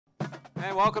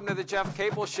And welcome to the Jeff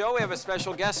Capel Show. We have a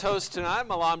special guest host tonight.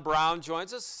 Milan Brown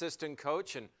joins us, assistant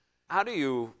coach. And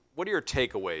what are your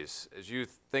takeaways as you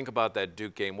think about that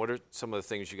Duke game? What are some of the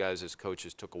things you guys as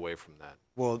coaches took away from that?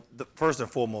 Well, first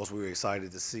and foremost, we were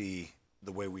excited to see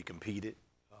the way we competed.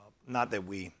 Not that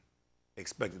we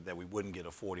expected that we wouldn't get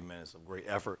a 40 minutes of great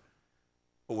effort,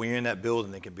 but when you're in that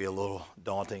building, it can be a little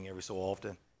daunting every so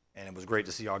often. And it was great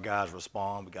to see our guys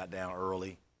respond. We got down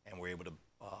early, and we were able to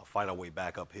fight our way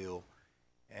back uphill.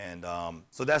 And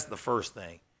so that's the first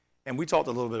thing. And we talked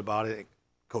a little bit about it.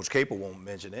 Coach Capel won't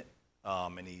mention it,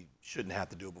 and he shouldn't have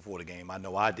to do it before the game. I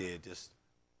know I did. Just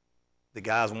the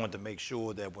guys wanted to make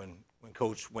sure that when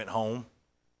Coach went home,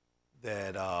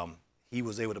 that he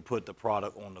was able to put the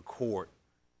product on the court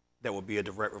that would be a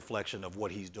direct reflection of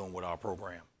what he's doing with our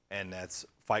program. And that's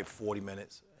fight for 40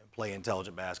 minutes and play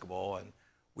intelligent basketball. And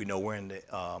we know we're in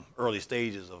the early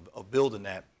stages of building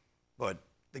that. But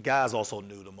the guys also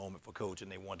knew the moment for Coach, and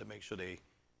they wanted to make sure they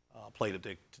played up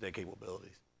to their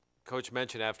capabilities. Coach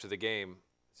mentioned after the game,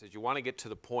 he says you want to get to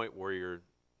the point where you're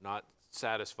not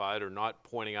satisfied or not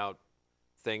pointing out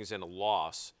things in a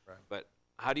loss. Right. But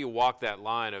how do you walk that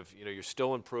line of, you're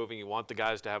still improving, you want the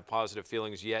guys to have positive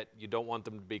feelings, yet you don't want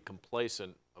them to be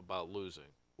complacent about losing?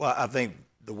 Well, I think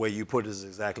the way you put it is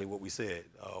exactly what we said.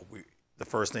 The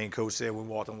first thing Coach said when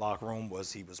we walked in the locker room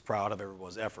was he was proud of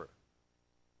everyone's effort.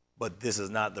 But this is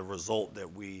not the result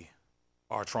that we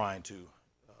are trying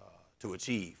to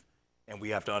achieve. And we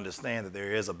have to understand that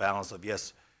there is a balance of,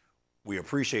 yes, we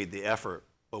appreciate the effort,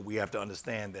 but we have to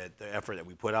understand that the effort that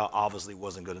we put out obviously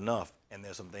wasn't good enough. And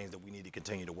there's some things that we need to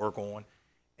continue to work on.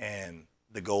 And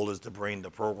the goal is to bring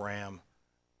the program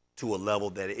to a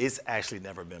level that it's actually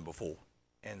never been before.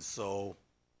 And so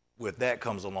with that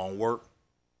comes along work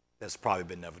that's probably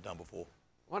been never done before.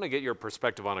 I want to get your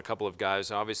perspective on a couple of guys.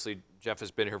 Obviously, Jeff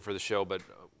has been here for the show, but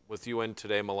with you in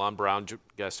today, Milan Brown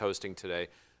guest hosting today,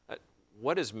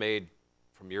 what has made,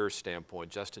 from your standpoint,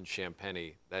 Justin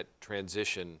Champagnie, that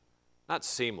transition not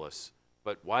seamless,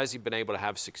 but why has he been able to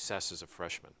have success as a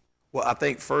freshman? Well, I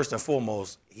think first and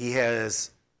foremost, he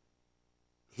has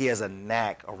a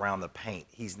knack around the paint.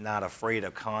 He's not afraid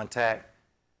of contact,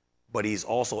 but he's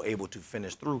also able to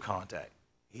finish through contact.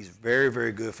 He's very,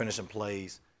 very good finishing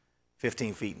plays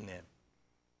 15 feet and in.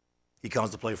 He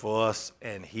comes to play for us,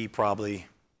 and we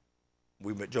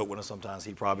joke with him sometimes,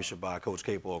 he probably should buy Coach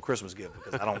Capel a Christmas gift,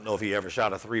 because I don't know if he ever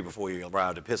shot a three before he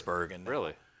arrived at Pittsburgh. And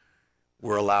really?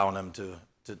 We're allowing him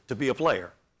to be a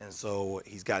player. And so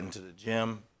he's gotten to the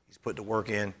gym. He's put the work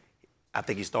in. I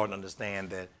think he's starting to understand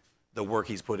that the work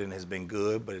he's put in has been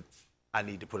good, but I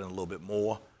need to put in a little bit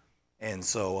more. And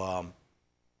so,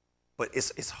 but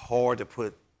it's hard to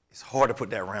put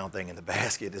that round thing in the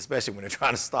basket, especially when they're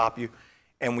trying to stop you.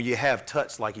 And when you have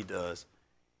touch like he does,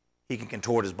 he can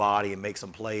contort his body and make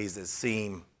some plays that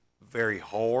seem very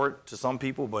hard to some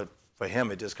people, but for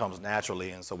him it just comes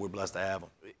naturally, and so we're blessed to have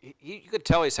him. You could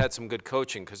tell he's had some good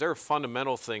coaching, because there are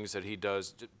fundamental things that he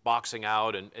does, boxing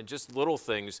out and just little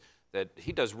things that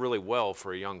he does really well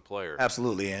for a young player.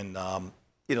 Absolutely, and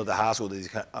the high school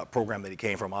program that he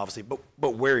came from, obviously,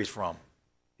 but where he's from,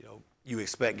 you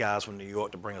expect guys from New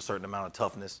York to bring a certain amount of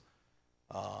toughness,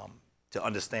 to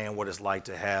understand what it's like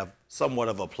to have somewhat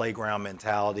of a playground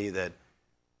mentality that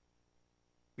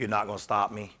you're not going to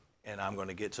stop me, and I'm going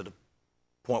to get to the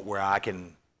point where I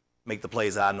can make the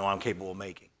plays I know I'm capable of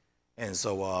making. And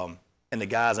so, and the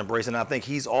guys embracing it. I think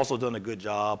he's also done a good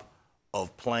job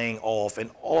of playing off,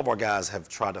 and all of our guys have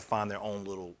tried to find their own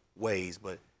little ways,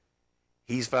 but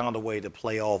he's found a way to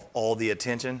play off all the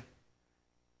attention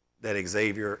that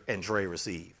Xavier and Dre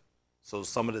receive. So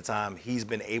some of the time he's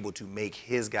been able to make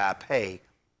his guy pay,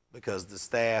 because the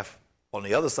staff on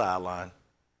the other sideline,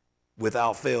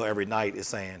 without fail every night, is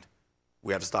saying,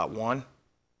 we have to stop one,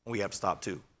 and we have to stop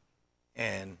two.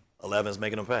 And 11's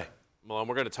making them pay. Milan,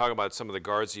 we're going to talk about some of the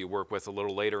guards that you work with a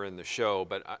little later in the show,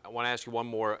 but I want to ask you one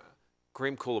more.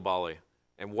 Kareem Koulibaly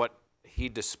and what he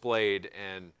displayed,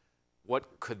 and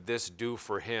what could this do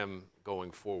for him going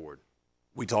forward?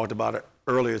 We talked about it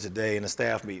earlier today in a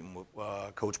staff meeting.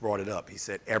 Coach brought it up. He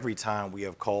said every time we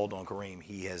have called on Kareem,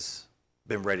 he has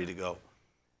been ready to go.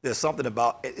 There's something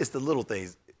about it's the little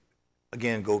things.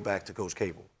 Again, go back to Coach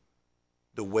Capel.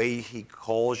 The way he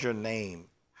calls your name,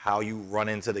 how you run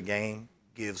into the game,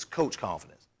 gives Coach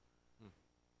confidence.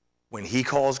 When he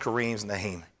calls Kareem's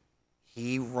name,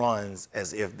 he runs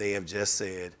as if they have just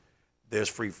said, there's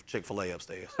free Chick-fil-A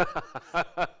upstairs.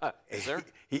 Is there?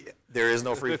 There is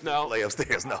no free Chick-fil-A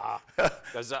upstairs, no.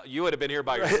 Because you would have been here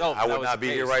by yourself. I would not be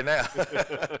here right now.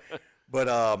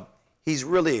 But he's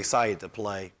really excited to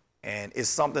play, and there's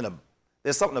something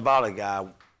about a guy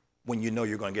when you know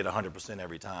you're going to get 100%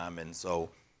 every time. And so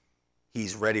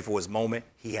he's ready for his moment.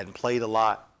 He hadn't played a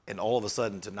lot, and all of a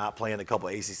sudden to not play in a couple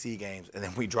of ACC games, and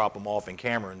then we drop him off in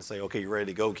Cameron and say, okay, you ready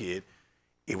to go, kid?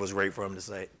 It was great for him to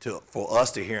say, for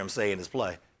us to hear him say in his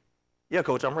play, yeah,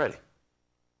 coach, I'm ready.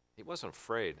 He wasn't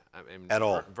afraid. I mean, at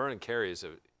all. Vernon Carey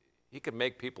he could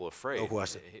make people afraid. No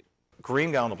question.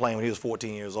 Kareem got on the plane when he was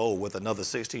 14 years old with another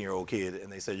 16-year-old kid,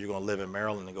 and they said, you're going to live in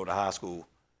Maryland and go to high school.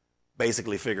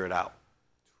 Basically figure it out.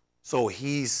 So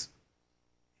he's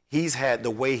had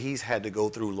the way he's had to go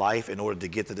through life in order to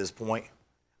get to this point.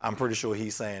 I'm pretty sure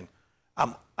he's saying,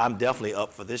 I'm definitely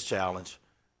up for this challenge.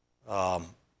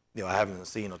 You know, I haven't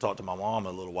seen or talked to my mom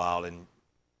in a little while, and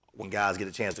when guys get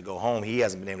a chance to go home, he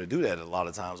hasn't been able to do that a lot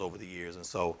of times over the years. And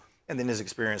so, and then his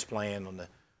experience playing on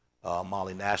the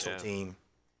Mali national team.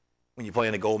 When you play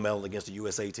in a gold medal against the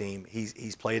USA team,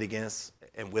 he's played against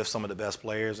and with some of the best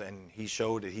players, and he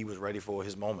showed that he was ready for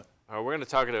his moment. All right, we're going to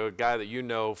talk to a guy that you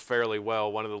know fairly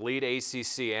well, one of the lead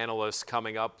ACC analysts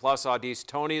coming up. Plus, Audice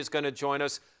Tony is going to join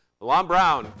us. Milan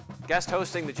Brown, guest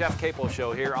hosting the Jeff Capel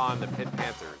Show here on the Pitt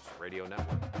Panthers Radio Network.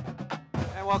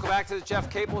 And welcome back to the Jeff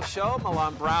Capel Show.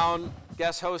 Milan Brown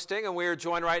guest hosting, and we are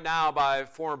joined right now by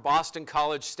former Boston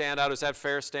College standout. Is that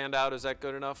fair, standout? Is that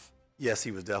good enough? Yes,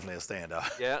 he was definitely a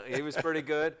standout. Yeah, he was pretty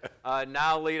good.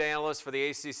 Now lead analyst for the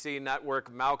ACC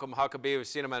Network, Malcolm Huckabee. We've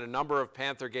seen him at a number of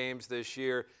Panther games this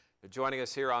year. Joining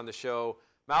us here on the show.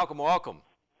 Malcolm, welcome.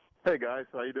 Hey, guys.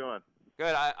 How you doing?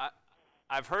 Good.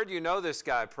 I've heard you know this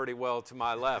guy pretty well to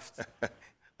my left.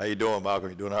 How you doing,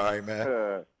 Malcolm? You doing all right,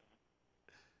 man?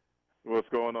 What's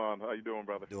going on? How you doing,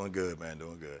 brother? Doing good, man.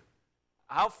 Doing good.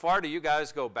 How far do you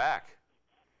guys go back?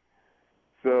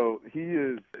 So he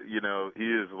is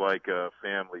like a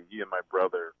family. He and my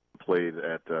brother played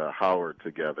at Howard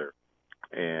together.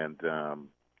 And,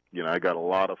 I got a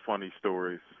lot of funny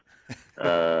stories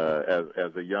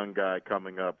as a young guy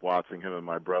coming up, watching him and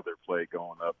my brother play,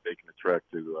 going up, making the trek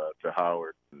to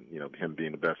Howard, and, him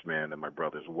being the best man at my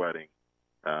brother's wedding.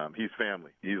 He's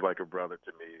family. He's like a brother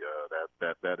to me.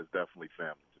 That is definitely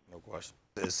family. No question.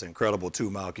 It's incredible,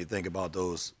 too, Malk. You think about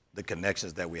the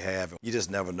connections that we have. You just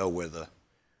never know where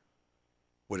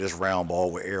this round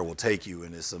ball, where air will take you,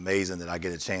 and it's amazing that I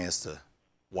get a chance to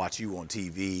watch you on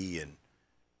TV, and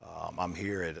I'm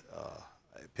here at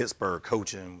Pittsburgh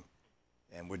coaching,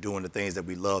 and we're doing the things that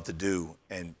we love to do,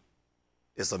 and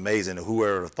it's amazing.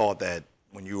 Whoever thought that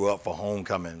when you were up for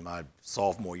homecoming my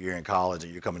sophomore year in college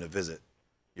and you're coming to visit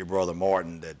your brother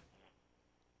Martin, that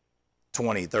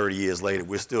 20, 30 years later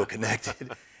we're still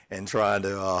connected and trying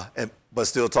to, but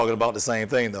still talking about the same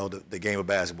thing, though, the game of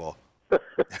basketball.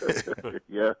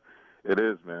 Yeah, it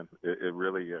is, man. It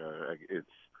really, it's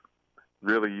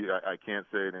really, I can't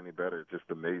say it any better. It's just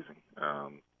amazing,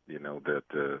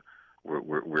 that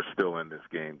we're still in this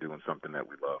game doing something that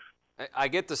we love. I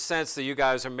get the sense that you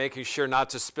guys are making sure not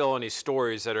to spill any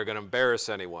stories that are going to embarrass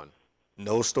anyone.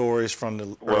 No stories from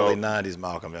the early 90s,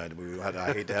 Malcolm.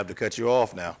 I hate to have to cut you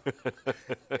off now.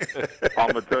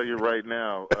 I'm going to tell you right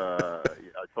now,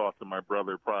 I talked to my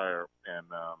brother prior, and,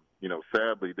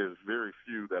 sadly, there's very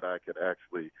few that I could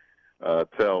actually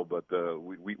tell, but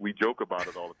we joke about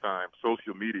it all the time.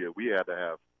 Social media, we had to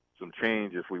have some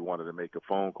change if we wanted to make a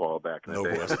phone call back in the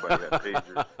day. Everybody had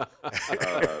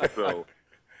pagers.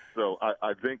 So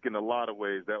I think in a lot of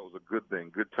ways that was a good thing,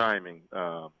 good timing,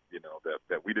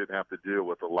 that we didn't have to deal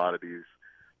with a lot of these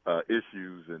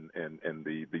issues and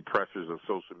the pressures of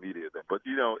social media. But,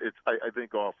 I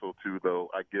think also, too, though,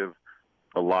 I give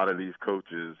a lot of these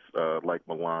coaches like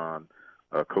Milan,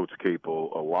 Coach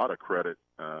Capel, a lot of credit.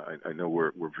 I know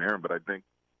we're varying, but I think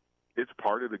it's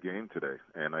part of the game today.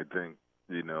 And I think,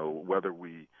 whether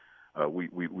we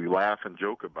laugh and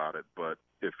joke about it, but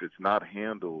if it's not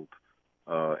handled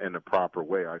in a proper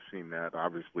way, I've seen that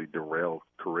obviously derail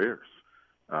careers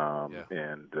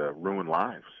and ruin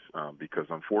lives. Because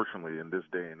unfortunately, in this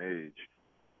day and age,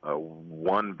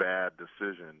 one bad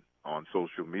decision on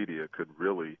social media could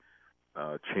really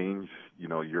change,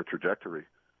 your trajectory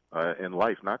in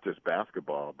life, not just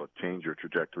basketball, but change your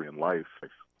trajectory in life.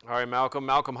 All right, Malcolm.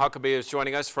 Malcolm Huckabee is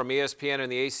joining us from ESPN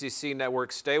and the ACC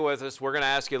Network. Stay with us. We're going to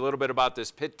ask you a little bit about this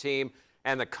Pitt team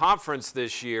and the conference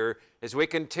this year as we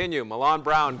continue. Milan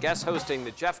Brown guest hosting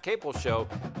the Jeff Capel Show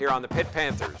here on the Pitt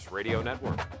Panthers Radio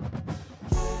Network.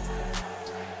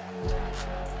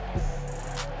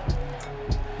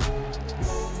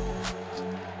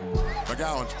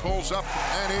 McGowan pulls up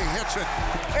and he hits it.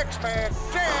 X-Man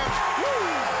jam.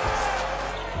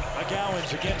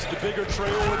 McGowan's against the bigger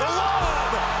trail with a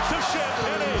lob to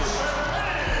Champagne.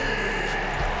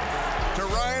 To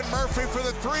Ryan Murphy for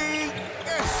the three.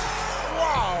 Yes.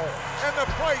 Wow. And the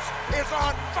place is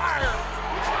on fire.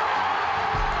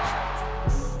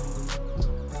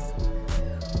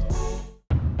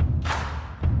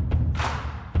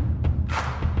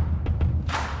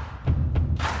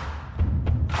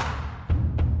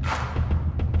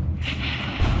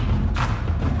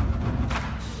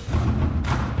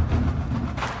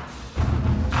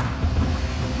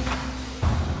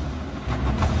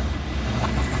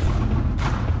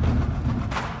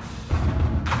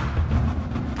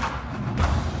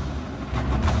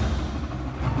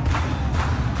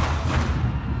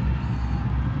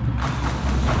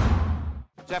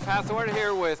 Jeff Hathorn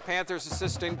here with Panthers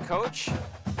assistant coach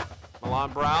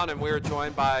Malon Brown, and we're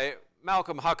joined by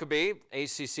Malcolm Huckabee,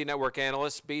 ACC Network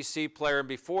analyst, BC player. And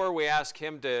before we ask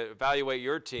him to evaluate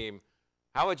your team,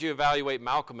 how would you evaluate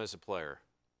Malcolm as a player?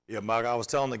 Yeah, Mike, I was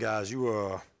telling the guys you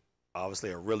were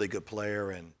obviously a really good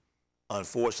player, and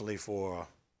unfortunately for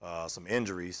some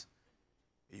injuries,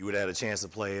 you would have had a chance to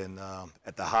play in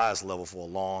at the highest level for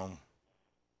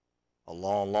a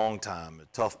long time. A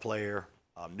tough player,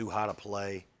 knew how to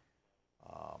play.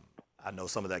 I know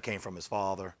some of that came from his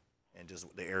father and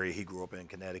just the area he grew up in,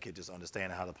 Connecticut, just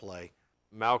understanding how to play.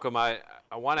 Malcolm, I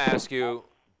want to ask you,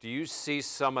 do you see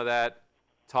some of that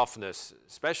toughness,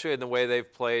 especially in the way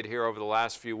they've played here over the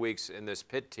last few weeks in this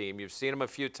Pitt team? You've seen them a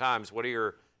few times. What are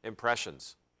your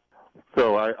impressions?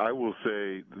 So I will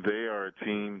say they are a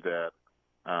team that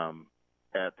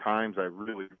at times I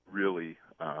really,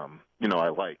 I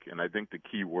like. And I think the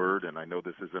key word, and I know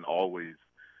this isn't always,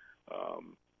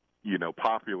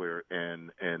 popular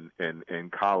in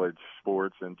college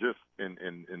sports and just in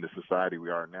the society we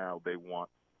are now, they want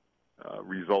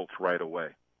results right away.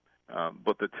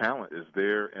 But the talent is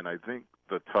there, and I think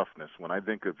the toughness, when I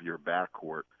think of your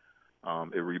backcourt,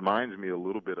 it reminds me a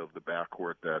little bit of the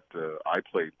backcourt that I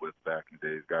played with back in the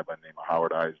days, a guy by the name of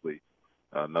Howard Isley,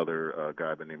 another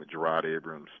guy by the name of Gerard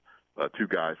Abrams, two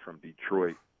guys from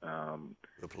Detroit.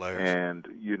 The players. And,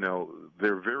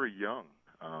 they're very young,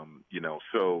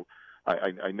 so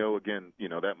I know, again,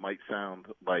 that might sound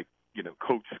like,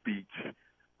 coach speech,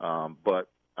 but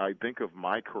I think of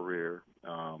my career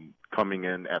coming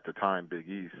in at the time, Big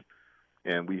East,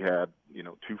 and we had,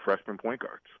 two freshman point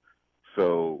guards.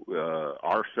 So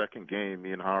our second game,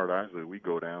 me and Howard Isley, we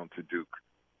go down to Duke.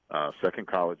 Second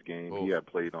college game, he had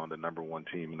played on the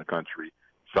 #1 team in the country,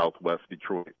 Southwest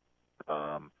Detroit,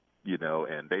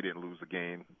 and they didn't lose a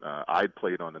game. I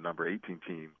played on the #18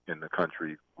 team in the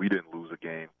country. We didn't lose a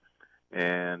game.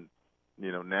 And,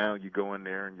 now you go in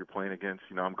there and you're playing against,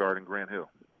 I'm guarding Grant Hill.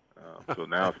 So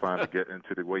now it's time to get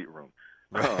into the weight room.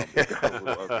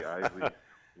 Isley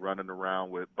running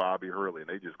around with Bobby Hurley, and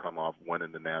they just come off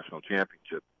winning the national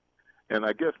championship. And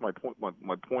I guess my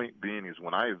point being is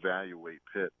when I evaluate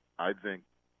Pitt, I think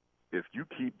if you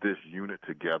keep this unit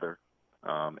together,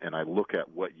 and I look at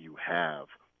what you have,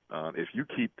 if you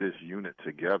keep this unit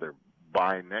together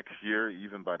by next year,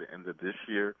 even by the end of this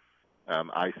year,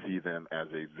 I see them as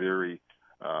a very,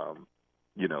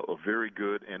 a very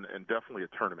good and definitely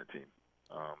a tournament team,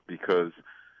 because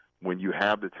when you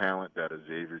have the talent that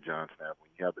Xavier Johnson has, when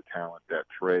you have the talent that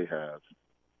Trey has,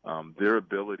 their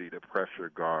ability to pressure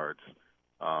guards,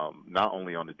 not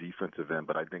only on the defensive end,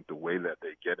 but I think the way that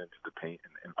they get into the paint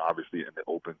and obviously in the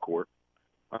open court,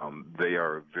 they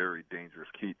are a very dangerous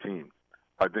key team.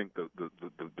 I think the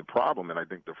problem, and I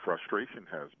think the frustration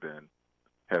has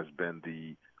been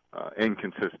the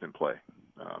inconsistent play.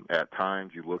 At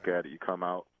times, you look at it, you come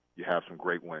out, you have some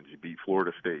great wins. You beat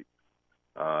Florida State.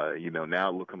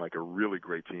 Now looking like a really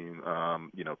great team,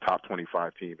 top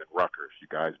 25 team at Rutgers. You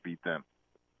guys beat them.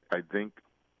 I think,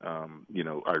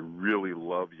 I really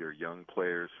love your young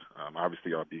players.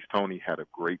 Obviously, Tony had a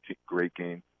great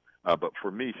game. But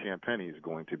for me, Champagnie is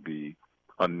going to be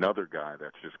another guy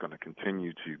that's just going to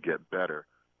continue to get better.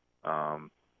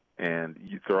 And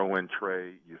you throw in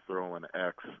Trey, you throw in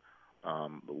X, a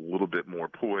little bit more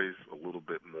poise, a little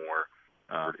bit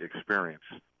more experience,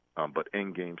 but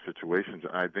in-game situations.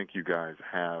 I think you guys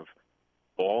have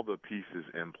all the pieces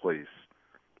in place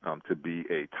to be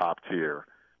a top-tier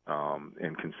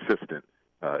and consistent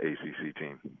ACC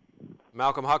team.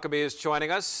 Malcolm Huckabee is joining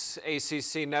us,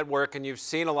 ACC Network, and you've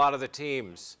seen a lot of the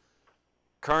teams.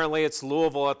 Currently, it's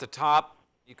Louisville at the top.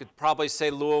 You could probably say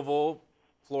Louisville,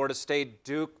 Florida State,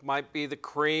 Duke might be the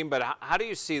cream, but how do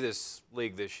you see this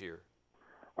league this year?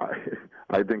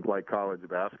 I think like college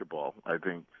basketball. I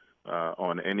think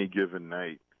on any given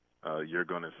night, you're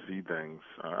going to see things.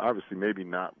 Obviously, maybe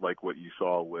not like what you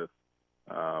saw with,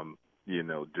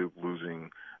 Duke losing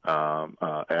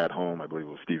at home. I believe it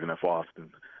was Stephen F.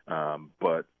 Austin.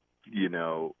 But,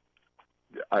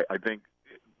 I think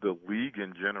the league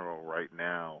in general right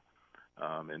now,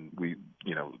 and we,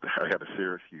 I had a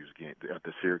Syracuse game, at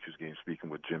the Syracuse game, speaking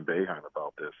with Jim Boeheim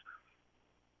about this.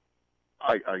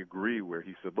 I agree where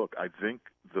he said, look, I think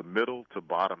the middle to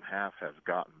bottom half has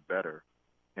gotten better.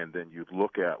 And then you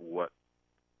look at what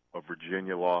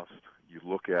Virginia lost, you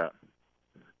look at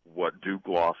what Duke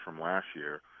lost from last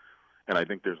year, and I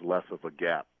think there's less of a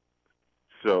gap.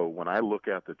 So when I look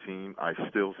at the team, I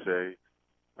still say,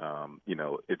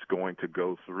 it's going to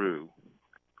go through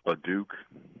a Duke,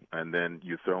 and then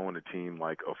you throw in a team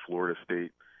like a Florida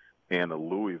State and a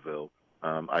Louisville,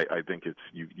 I think it's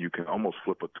you can almost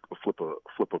flip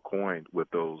a coin with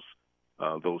those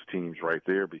teams right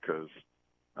there because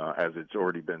as it's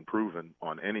already been proven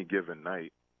on any given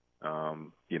night, a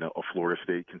Florida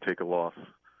State can take a loss.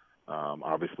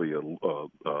 Obviously, a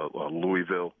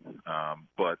Louisville,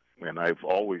 and I've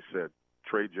always said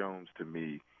Trey Jones to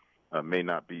me may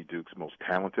not be Duke's most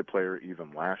talented player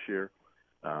even last year,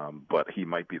 but he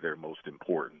might be their most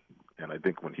important. And I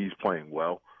think when he's playing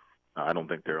well, I don't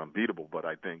think they're unbeatable, but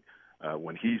I think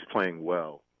when he's playing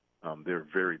well, they're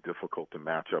very difficult to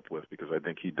match up with because I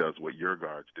think he does what your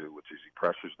guards do, which is he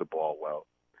pressures the ball well.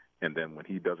 And then when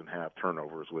he doesn't have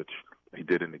turnovers, which he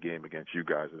did in the game against you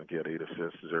guys, I think he had 8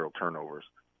 assists, 0 turnovers.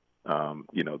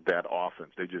 That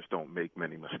offense, they just don't make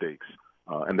many mistakes.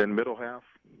 And then middle half,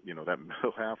 that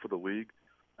middle half of the league,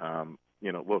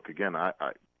 look, again,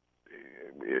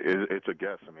 it's a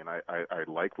guess. I mean, I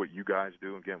like what you guys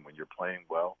do. Again, when you're playing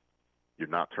well, you're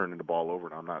not turning the ball over.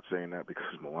 And I'm not saying that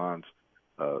because Milan's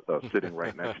sitting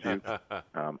right next to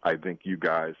you. I think you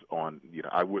guys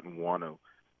I wouldn't want to,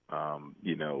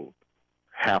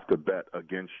 have to bet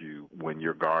against you when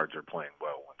your guards are playing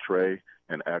well. When Trey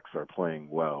and X are playing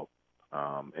well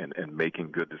and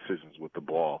making good decisions with the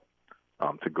ball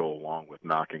to go along with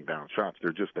knocking down shots,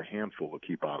 they're just a handful to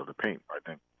keep out of the paint. I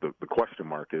think the question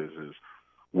mark is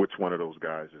which one of those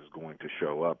guys is going to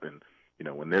show up. And,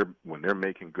 when they're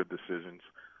making good decisions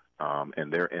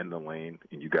and they're in the lane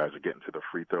and you guys are getting to the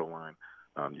free throw line,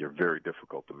 you're very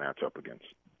difficult to match up against.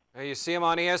 You see him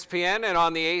on ESPN and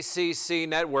on the ACC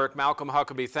network. Malcolm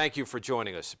Huckabee, thank you for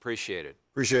joining us. Appreciate it.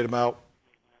 Appreciate it, Mal.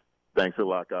 Thanks a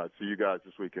lot, guys. See you guys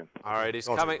this weekend. All right,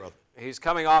 he's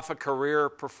coming off a career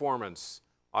performance.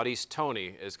 Audice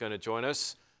Toney is going to join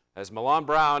us as Milan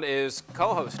Brown is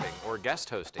co-hosting or guest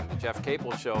hosting the Jeff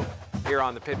Capel Show here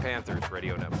on the Pitt Panthers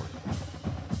Radio Network.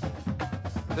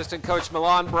 Assistant Coach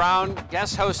Milan Brown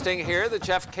guest hosting here the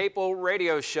Jeff Capel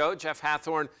Radio Show. Jeff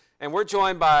Hathorn. And we're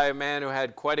joined by a man who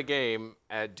had quite a game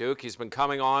at Duke. He's been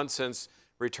coming on since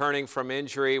returning from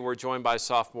injury. We're joined by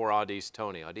sophomore Audice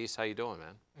Toney. Audice, how you doing,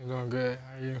 man? I'm doing good.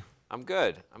 How are you? I'm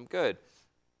good.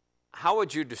 How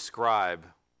would you describe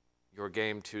your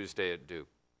game Tuesday at Duke?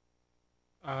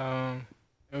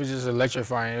 It was just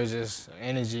electrifying. It was just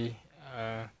energy,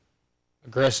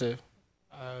 aggressive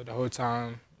the whole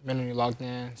time, mentally locked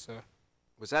in. So,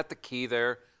 was that the key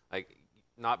there? Like,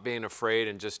 not being afraid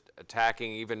and just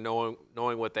attacking, even knowing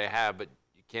what they have, but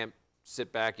you can't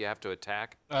sit back, you have to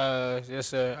attack? Yes,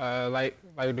 sir. Like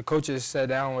the coaches sat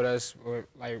down with us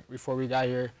before we got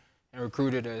here and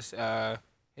recruited us.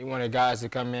 He wanted guys to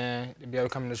come in, to be able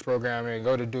to come in this program and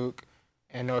go to Duke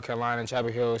and North Carolina and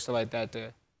Chapel Hill, stuff like that,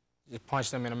 to just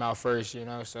punch them in the mouth first,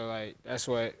 So, that's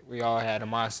what we all had a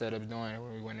mindset of doing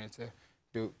when we went into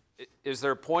Duke. Is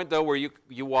there a point, though, where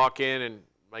you walk in and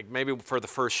maybe for the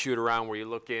first shoot around where you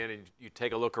look in and you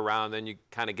take a look around, then you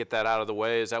kind of get that out of the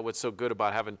way? Is that what's so good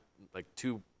about having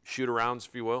 2 shoot arounds,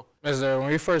 if you will? Yes, sir. When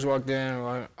we first walked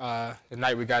in, the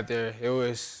night we got there, it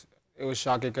was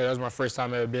shocking because that was my first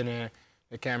time ever been in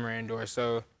the camera indoor.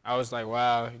 So I was like,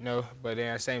 wow, But then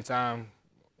at the same time,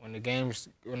 when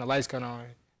the lights come on,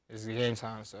 it's the game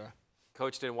time. So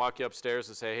Coach didn't walk you upstairs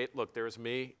and say, hey, look, there's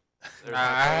me.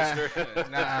 Nah,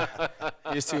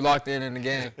 he's too locked in the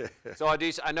game. So,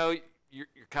 Audice, I know you're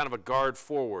kind of a guard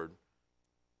forward.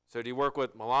 So do you work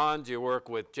with Milan? Do you work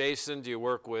with Jason? Do you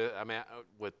work with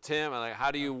Tim? How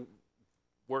do you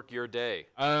work your day?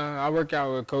 I work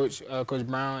out with Coach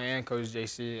Brown and Coach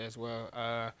JC as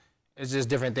well. It's just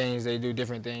different things. They do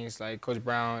different things. Like Coach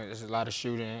Brown, there's a lot of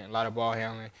shooting, a lot of ball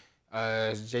handling.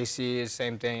 JC is the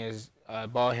same thing as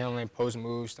ball handling, post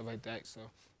moves, stuff like that. So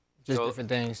different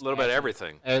things. A little bit of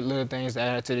everything. Little things to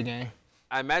add to the game.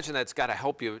 I imagine that's got to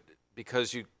help you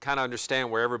because you kind of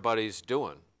understand where everybody's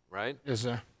doing, right? Yes,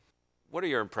 sir. What are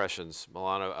your impressions,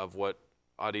 Milana, of what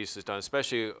Audice has done,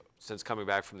 especially since coming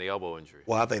back from the elbow injury?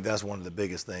 Well, I think that's one of the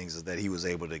biggest things is that he was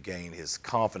able to gain his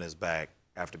confidence back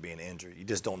after being injured. You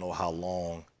just don't know how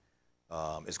long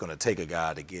it's going to take a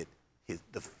guy to get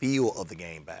the feel of the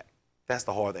game back. That's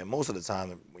the hard thing. Most of the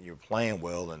time when you're playing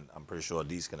well, and I'm pretty sure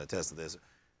Audice can attest to this,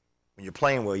 when you're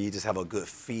playing well, you just have a good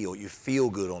feel. You feel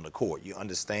good on the court. You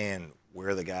understand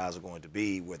where the guys are going to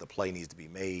be, where the play needs to be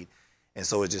made. And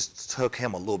so it just took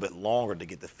him a little bit longer to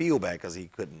get the feel back because he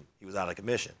was out of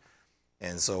commission.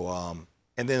 And so,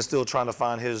 and then still trying to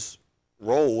find his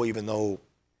role, even though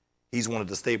he's one of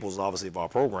the staples, obviously, of our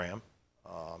program.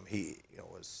 He,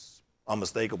 is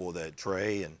unmistakable that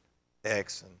Trey and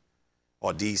X and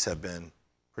Audice have been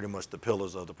pretty much the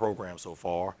pillars of the program so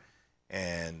far.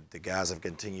 And the guys have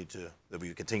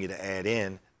we continue to add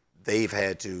in, they've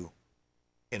had to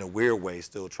in a weird way,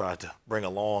 still tried to bring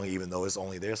along, even though it's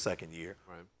only their second year.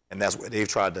 Right. And that's where they've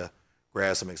tried to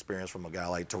grab some experience from a guy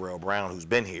like Terrell Brown, who's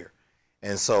been here.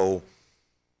 And so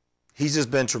he's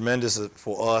just been tremendous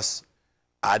for us.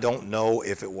 I don't know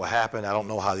if it will happen. I don't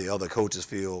know how the other coaches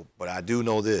feel, but I do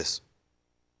know this.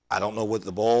 I don't know what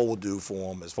the ball will do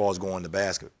for him as far as going to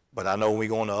basket. But I know when we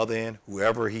go on the other end,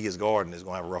 whoever he is guarding is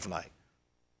going to have a rough night.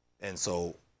 And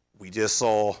so we just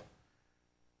saw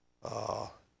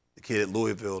the kid at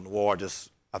Louisville, Noir,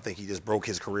 I think he just broke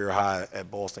his career high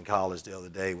at Boston College the other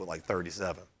day with like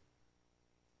 37.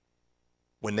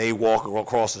 When they walk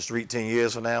across the street 10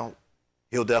 years from now,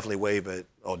 he'll definitely wave at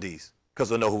Audis because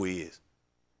they'll know who he is.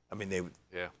 I mean,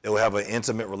 they'll have an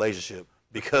intimate relationship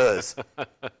because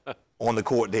on the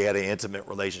court they had an intimate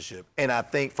relationship. And I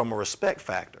think from a respect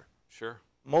factor, sure,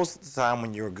 most of the time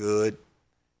when you're good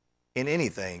in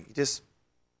anything, you just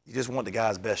want the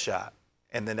guy's best shot.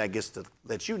 And then that gets to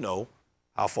let you know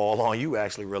how far along you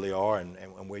actually really are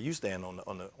and where you stand on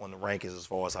the rankings as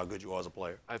far as how good you are as a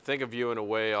player. I think of you in a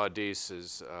way, Audis,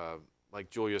 is like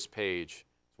Julius Page,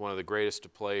 one of the greatest to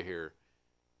play here.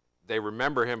 They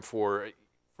remember him for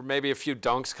maybe a few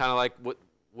dunks, kind of like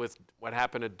with what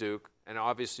happened at Duke, and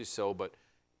obviously so, but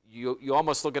you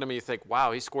almost look at him and you think,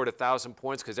 wow, he scored 1,000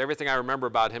 points, because everything I remember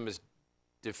about him is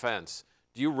defense.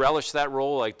 Do you relish that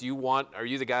role? Like, are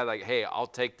you the guy like, hey, I'll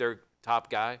take their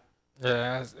top guy?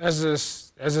 Yeah, that's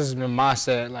just the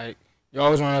mindset. Like, you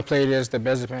always want to play this the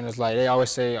best defenders. Like, they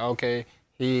always say, okay,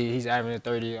 he's averaging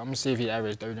 30. I'm gonna see if he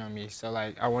averages 30 on me. So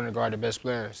like, I want to guard the best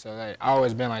player. So like, I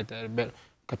always been like that, a bit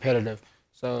competitive.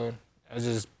 So I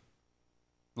just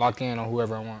lock in on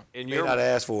whoever I want. You may not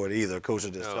ask for it either. Coach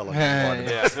will just tell him.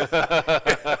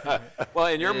 Yeah. Well,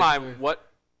 in your mind,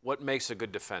 what makes a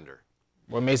good defender?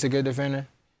 What makes a good defender?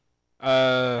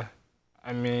 I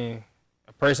mean,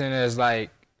 a person that's like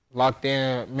locked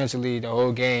in mentally the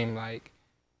whole game, like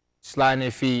sliding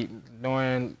their feet,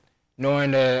 knowing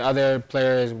the other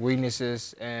players'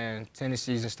 weaknesses and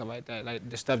tendencies and stuff like that, like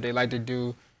the stuff they like to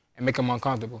do and make them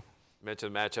uncomfortable. You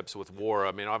mentioned matchups with War.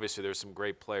 I mean, obviously there's some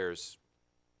great players. Is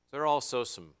there also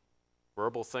some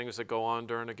verbal things that go on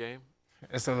during a game?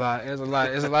 It's a lot. It's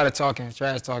a lot of talking,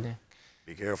 trash talking.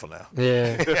 Be careful now.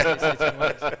 Yeah.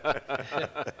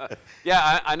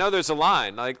 Yeah, I know there's a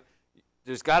line. Like,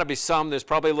 there's got to be some. There's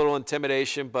probably a little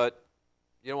intimidation, but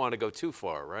you don't want to go too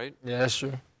far, right? Yeah, that's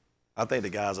true. I think the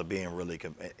guys are being really,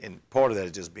 and part of that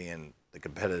is just being the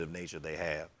competitive nature they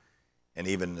have. And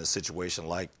even in a situation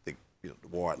like the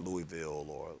War at Louisville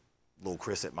or Lil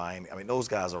Chris at Miami, I mean, those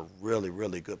guys are really,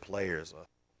 really good players.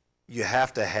 You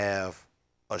have to have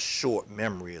a short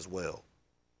memory as well,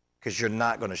 because you're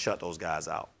not going to shut those guys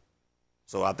out.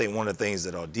 So I think one of the things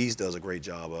that Audis does a great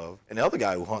job of, and the other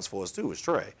guy who hunts for us too is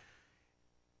Trey,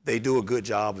 they do a good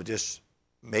job of just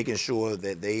making sure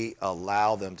that they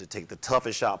allow them to take the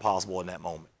toughest shot possible in that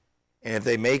moment. And if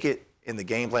they make it in the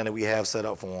game plan that we have set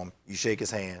up for them, you shake his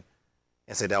hand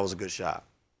and say, that was a good shot.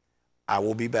 I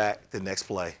will be back the next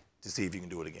play to see if you can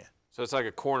do it again. So it's like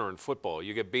a corner in football.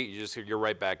 You get beat, you're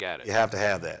right back at it. You have to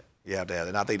have that. You have to have it.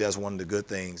 And I think that's one of the good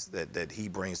things that he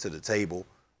brings to the table.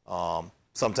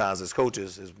 Sometimes as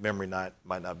coaches, his memory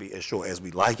might not be as short as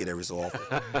we like it every so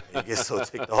often. He gets so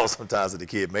ticked off sometimes that the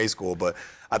kid may score, but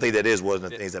I think that is one of the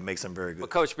things that makes him very good. But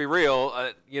Coach, be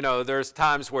real. There's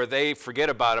times where they forget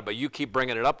about it, but you keep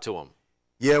bringing it up to them.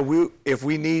 Yeah, if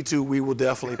we need to, we will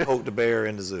definitely poke the bear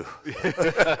in the zoo.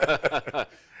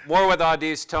 More with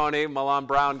Audis Toney, Malone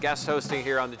Brown, guest hosting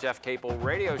here on the Jeff Capel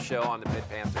Radio Show on the Pitt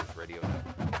Panthers Radio Network.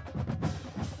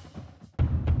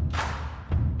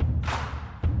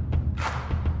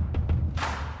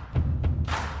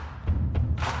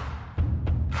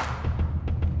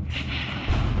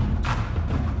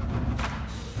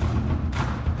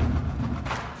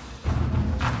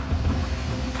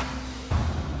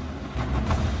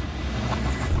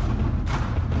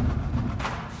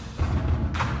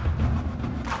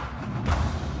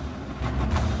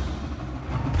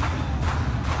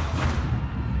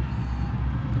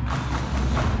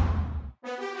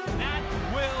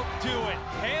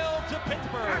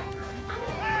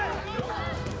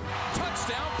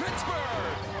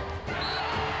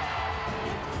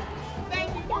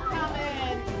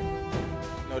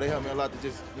 They helped me a lot to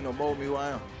just, mold me who I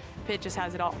am. Pitt just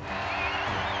has it all.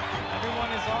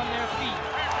 Everyone is on their feet.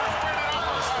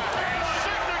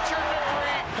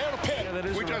 Hail to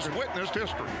Pitt. We just witnessed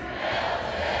history.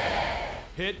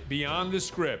 Pitt Beyond the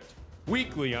Script,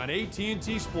 weekly on AT&T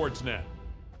Sportsnet.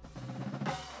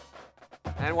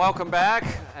 And welcome back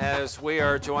as we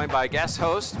are joined by guest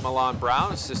host Malone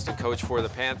Brown, assistant coach for the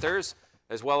Panthers,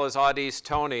 as well as Audis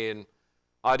Toney. And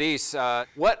Audis,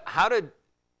 how did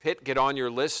Pitt get on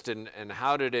your list, and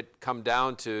how did it come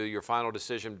down to your final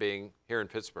decision being here in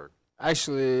Pittsburgh?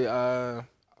 Actually, I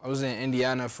was in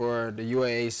Indiana for the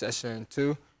UAA session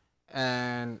 2,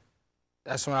 and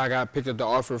that's when I got picked up the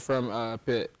offer from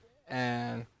Pitt.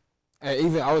 And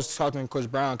even I was talking to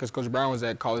Coach Brown, because Coach Brown was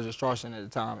at College of Charleston at the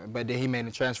time, but then he made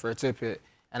a transfer to Pitt,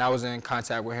 and I was in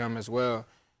contact with him as well.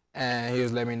 And he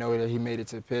was letting me know that he made it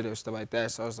to Pitt and stuff like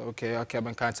that. So I was like, okay, I kept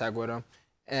in contact with him.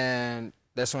 And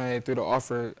that's when they threw the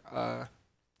offer.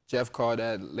 Jeff called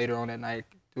later on that night,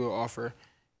 threw an offer.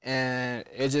 And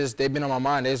they've been on my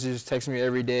mind. They just text me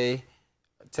every day,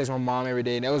 text my mom every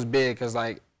day. And that was big because,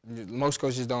 like, most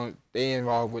coaches they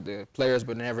involved with the players,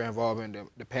 but never involved in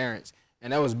the parents.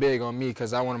 And that was big on me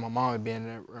because I wanted my mom to be in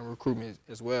the recruitment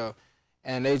as well.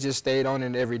 And they just stayed on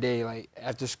it every day. Like,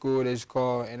 after school, they just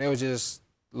called. And it was just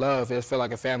love. It felt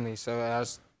like a family. So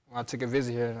I took a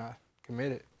visit here and I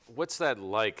committed. What's that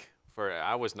like?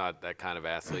 I was not that kind of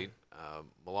athlete.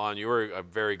 Milan, you were a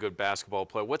very good basketball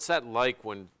player. What's that like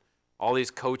when all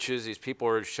these coaches, these people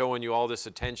are showing you all this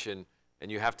attention,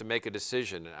 and you have to make a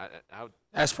decision?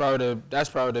 That's probably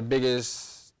the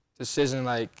biggest decision.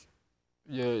 Like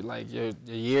your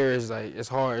year is like, it's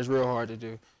hard. It's real hard to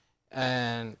do,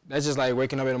 and that's just like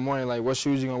waking up in the morning. Like, what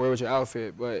shoes you gonna wear with your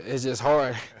outfit? But it's just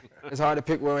hard. It's hard to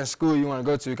pick what school you want to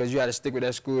go to because you got to stick with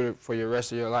that school for your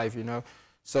rest of your life. You know,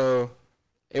 so.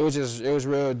 It was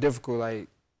real difficult, like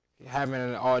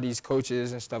having all these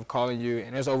coaches and stuff calling you,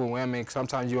 and it's overwhelming.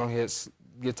 Sometimes you don't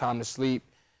get time to sleep,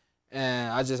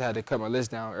 and I just had to cut my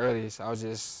list down early, so I was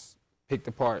just picked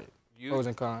apart, pros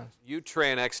and cons. You,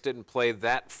 Trey, and X didn't play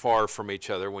that far from each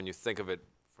other when you think of it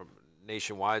from a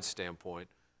nationwide standpoint.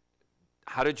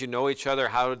 How did you know each other?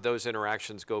 How did those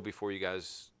interactions go before you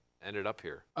guys ended up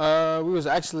here? We was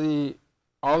actually,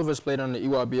 all of us played on the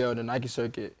EYBL, the Nike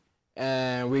circuit.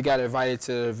 And we got invited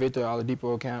to Victor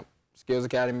Oladipo Camp, Skills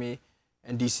Academy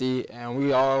in D.C. And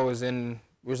me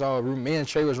and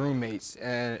Trey was roommates,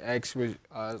 and X was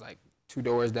like 2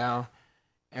 doors down.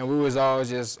 And we was all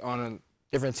just on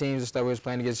different teams and stuff. We was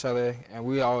playing against each other, and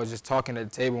we all was just talking at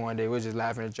the table one day. We was just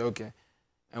laughing and joking.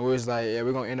 And we was like, yeah,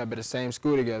 we're going to end up at the same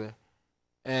school together.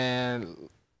 And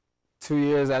 2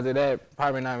 years after that,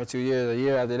 probably not even 2 years, a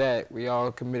year after that, we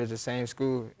all committed to the same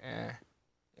school. And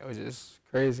it was just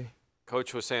crazy.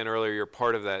 Coach was saying earlier you're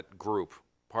part of that group,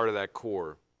 part of that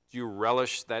core. Do you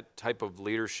relish that type of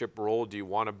leadership role? Do you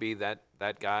want to be that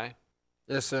guy?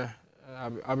 Yes, sir.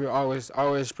 I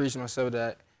always preach to myself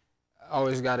that I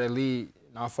always got to lead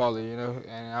and I'll follow, you know.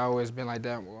 And I always been like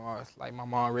that. Like my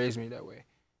mom raised me that way.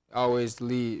 Always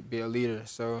lead, be a leader.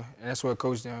 So, and that's what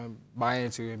Coach done buy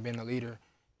into, and being a leader.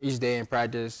 Each day in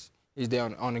practice, each day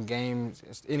on the games,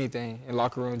 anything in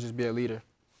locker room, just be a leader.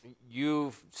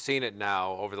 You've seen it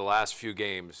now over the last few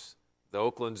games. The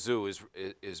Oakland Zoo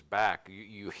is back.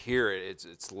 You hear it.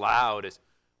 It's loud.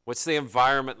 What's the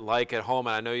environment like at home?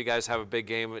 And I know you guys have a big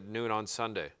game at noon on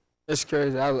Sunday. It's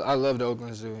crazy. I love the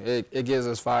Oakland Zoo. It gets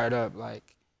us fired up.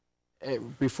 Like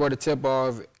before the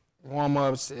tip-off,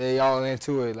 warm-ups, they all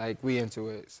into it. Like we into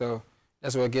it. So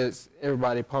that's what gets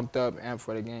everybody pumped up and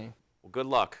for the game. Well, good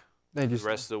luck. Thank you. The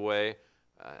rest of the way.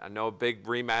 I know a big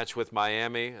rematch with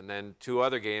Miami, and then 2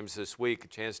 other games this week, a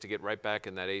chance to get right back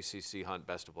in that ACC hunt.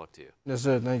 Best of luck to you. Yes,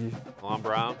 sir. Thank you. Milan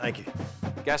Brown. Thank you.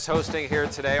 Guest hosting here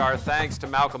today. Our thanks to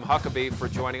Malcolm Huckabee for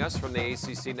joining us from the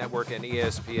ACC Network and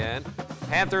ESPN.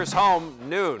 Panthers home,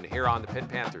 noon, here on the Pitt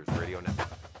Panthers Radio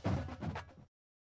Network.